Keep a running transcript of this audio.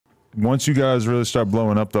Once you guys really start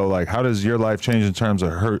blowing up, though, like, how does your life change in terms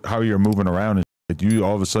of how you're moving around? And do you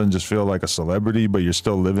all of a sudden just feel like a celebrity, but you're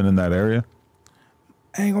still living in that area?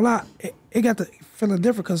 I ain't gonna lie, it got the feeling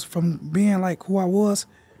different because from being like who I was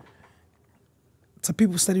to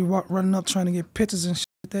people steady running up trying to get pictures and shit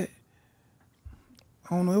like that.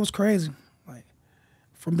 I don't know, it was crazy. Like,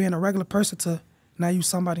 from being a regular person to now you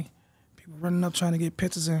somebody. People running up trying to get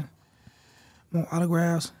pictures and want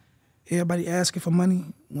autographs. Everybody asking for money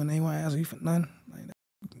when they want to ask you for nothing. Like,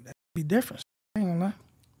 that'd be different. I ain't gonna lie.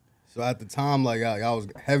 So at the time, like, y'all was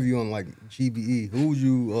heavy on, like, GBE. Who would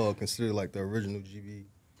you consider, like, the original GBE?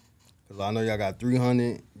 Because I know y'all got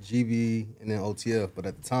 300, GBE, and then OTF. But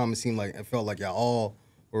at the time, it felt like y'all all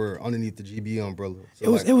were underneath the GBE umbrella.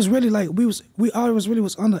 So it was really like we always really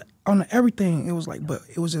was under everything. It was like, but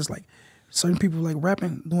it was just like certain people like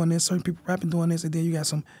rapping doing this, certain people rapping doing this, and then you got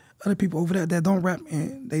some other people over there that don't rap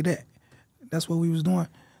and they that. That's what we was doing.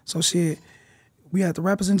 So shit, we had the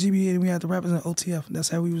rappers in GBE and we had the rappers in OTF. That's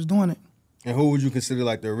how we was doing it. And who would you consider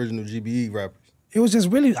like the original GBE rappers? It was just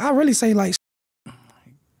really, I really say like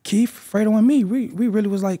Keith, Fredo, and me. We really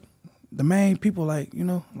was like the main people, like, you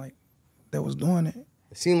know, like that was doing it.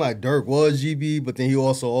 It seemed like Dirk was GBE, but then he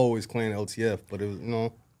also always claimed OTF. But it was, you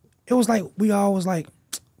know, it was like we always like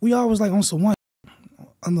on some one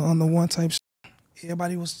on the one type shit.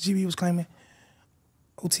 Everybody was GBE was claiming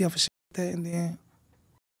OTF and shit like that, and then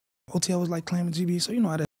OTF was like claiming GBE. So you know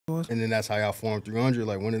how that was. And then that's how y'all formed 300.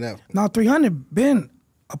 Like when did that? Now 300 been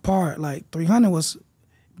apart. Like 300 was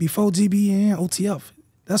before GBE and OTF.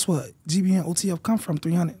 That's what GBE and OTF come from.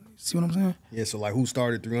 300. See what I'm saying? Yeah. So like who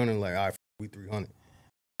started 300? Like all right, we 300.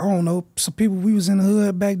 I don't know. Some people, we was in the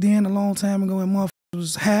hood back then a long time ago, and motherfuckers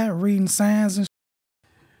was high reading signs and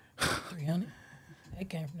 300? They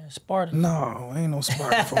came from that Spartan. No, ain't no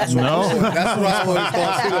Spartan folks. No? That's what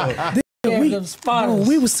I always thought.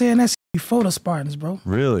 We was saying that shit before the Spartans, bro.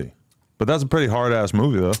 Really? But that's a pretty hard-ass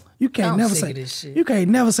movie, though. You can't never say this shit. You can't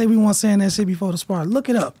never say we weren't saying that shit before the Spartans. Look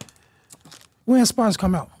it up. When Spartans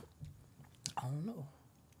come out? I don't know.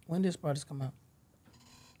 When did Spartans come out?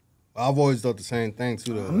 I've always thought the same thing,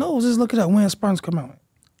 too, though. No, just look it up. When Spartans come out?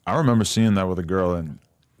 I remember seeing that with a girl in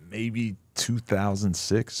maybe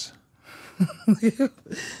 2006.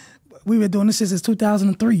 We've been doing this shit since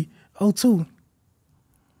 2003, 02.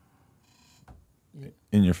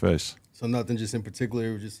 In your face. So nothing just in particular,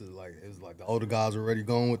 it was just like, the older guys were already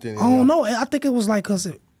going with it. I don't know. I think it was like, cause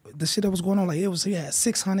the shit that was going on, like you had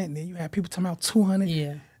 600, and then you had people talking about 200.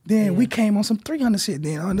 Yeah. Then we came on some 300 shit.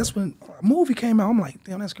 Then that's when a movie came out. I'm like,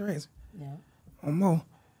 damn, that's crazy. Yeah. Oh, Mo.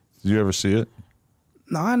 Did you ever see it?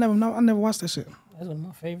 No, I never watched that shit. That's one of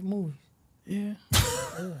my favorite movies. Yeah.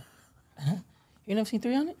 You never seen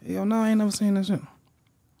 300? Hell no, I ain't never seen that shit.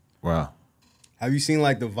 Wow. Have you seen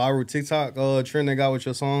like the viral TikTok trend they got with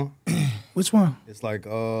your song? Which one? It's like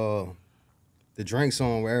the drink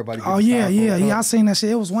song where everybody. Oh yeah. I seen that shit.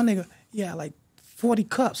 It was one nigga. Yeah, like 40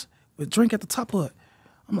 cups with drink at the top of it.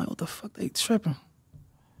 I'm like, what the fuck? They tripping.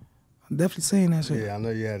 I'm definitely seen that shit. Yeah, I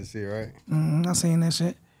know you had to see it, right? I seen that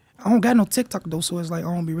shit. I don't got no TikTok though, so it's like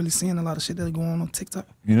I don't be really seeing a lot of shit that's going on TikTok.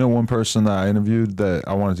 You know, one person that I interviewed that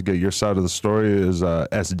I wanted to get your side of the story is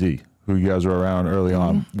SD, who you guys were around early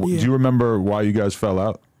on. Yeah. Do you remember why you guys fell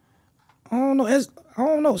out? I don't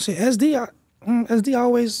know. Shit, SD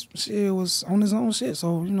always shit was on his own shit,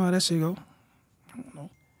 so you know how that shit go. I don't know.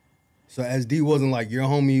 So SD wasn't like your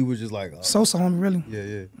homie, he was just like Sosa homie, really.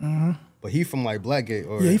 Yeah. But he from like Blackgate,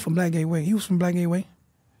 or yeah, he from Blackgate Way. He was from Blackgate Way.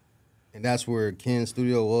 And that's where Ken's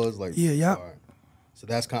studio was, like. Yeah. Right. So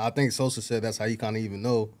that's kind. I think Sosa said that's how he kind of even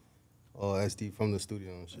know SD from the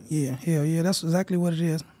studio and shit. Yeah, hell yeah, that's exactly what it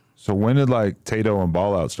is. So when did like Tadoe and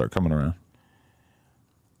Ballout start coming around?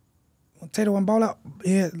 When Tadoe and Ballout,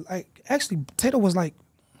 yeah, like actually Tadoe was like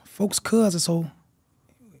folks' cousin, so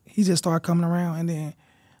he just started coming around, and then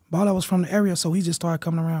Ballout was from the area, so he just started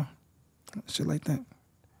coming around, shit like that.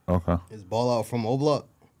 Okay. Is Ballout from O Block?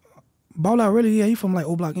 Ballout really, yeah, he from like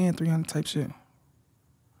O Block and 300 type shit.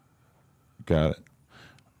 Got it.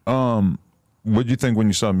 What'd you think when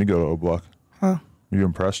you saw me go to O Block? Huh? You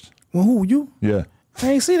impressed? Well, who, you? Yeah.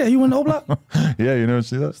 I ain't see that. You went to O Block? Yeah, you never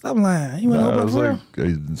see that? Stop lying. You went to O Block for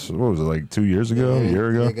real? What was it, like 2 years ago, a year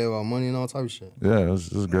ago? They gave out money and all type of shit. Yeah, it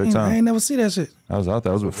was a great time. I ain't never see that shit. I was out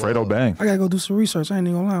there. I was with Fredo Bang. I gotta go do some research. I ain't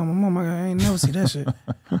even gonna lie on my mom. I ain't never see that shit.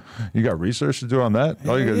 You got research to do on that?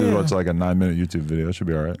 All you gotta do is watch like a 9-minute YouTube video. It should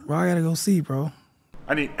be all right. Bro, I gotta go see, bro.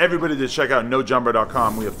 I need everybody to check out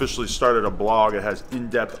NoJumper.com. We officially started a blog. It has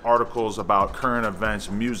in-depth articles about current events,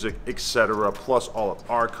 music, etc., plus all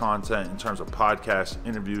of our content in terms of podcasts,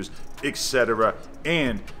 interviews, etc.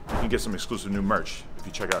 And you can get some exclusive new merch if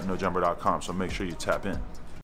you check out NoJumper.com. So make sure you tap in.